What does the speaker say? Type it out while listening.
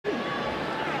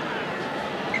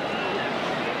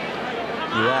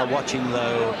You are watching,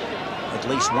 though, at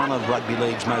least one of rugby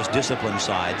league's most disciplined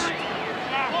sides.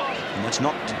 And that's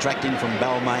not detracting from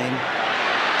Balmain.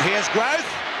 Here's Growth.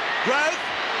 Growth,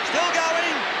 still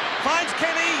going. Finds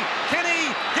Kenny. Kenny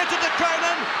gets it to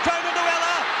Cronin. Cronin to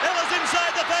Ella. Ella's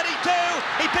inside the 32.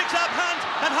 He picks up Hunt,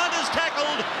 and Hunt is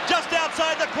tackled just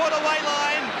outside the quarter-way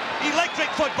line.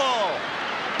 Electric football.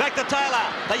 Back to Taylor.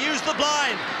 They use the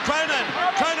blind. Cronin.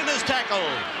 Cronin is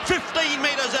tackled. 15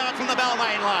 metres out from the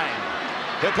Balmain line.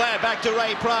 He'll play it back to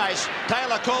Ray Price.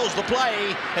 Taylor calls the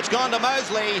play. It's gone to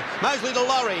Mosley. Mosley to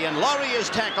Laurie, and Laurie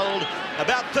is tackled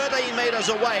about 13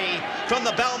 metres away from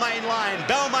the Balmain line.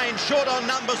 Balmain short on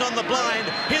numbers on the blind.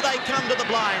 Here they come to the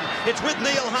blind. It's with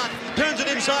Neil Hunt. Turns it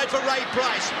inside for Ray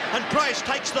Price, and Price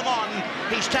takes them on.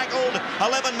 He's tackled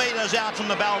 11 metres out from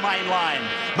the Balmain line.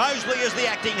 Mosley is the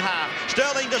acting half.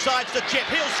 Sterling decides to chip.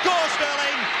 He'll score,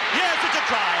 Sterling. Yes, it's a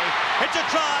try. It's a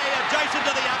try adjacent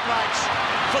to the uprights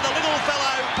for the little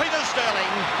fellow, Peter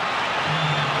Sterling.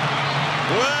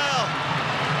 Well,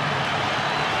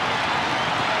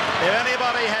 if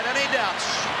anybody had any doubts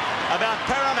about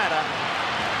Parramatta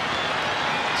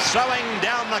throwing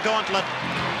down the gauntlet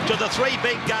to the three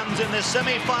big guns in this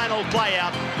semi-final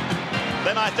play-out,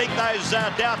 then I think those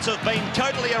doubts have been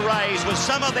totally erased with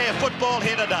some of their football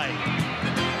here today.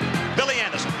 Billy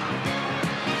Anderson.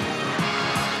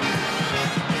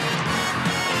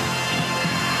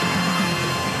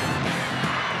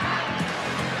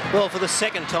 Well, for the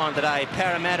second time today,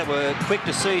 Parramatta were quick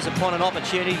to seize upon an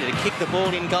opportunity to kick the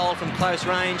ball in goal from close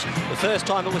range. The first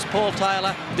time it was Paul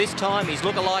Taylor. This time he's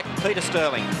lookalike Peter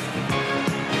Sterling.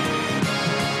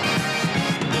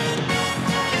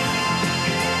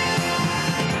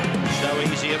 So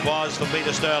easy it was for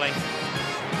Peter Sterling.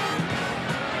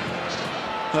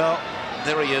 Well,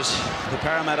 there he is, the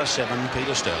Parramatta 7,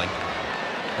 Peter Sterling.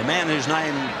 The man whose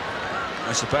name,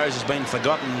 I suppose, has been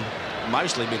forgotten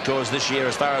mostly because this year,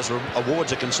 as far as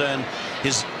awards are concerned,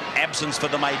 his absence for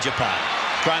the major part.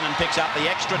 Cronin picks up the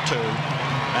extra 2,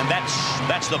 and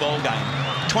that's the ball game.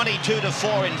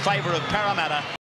 22-4 in favour of Parramatta.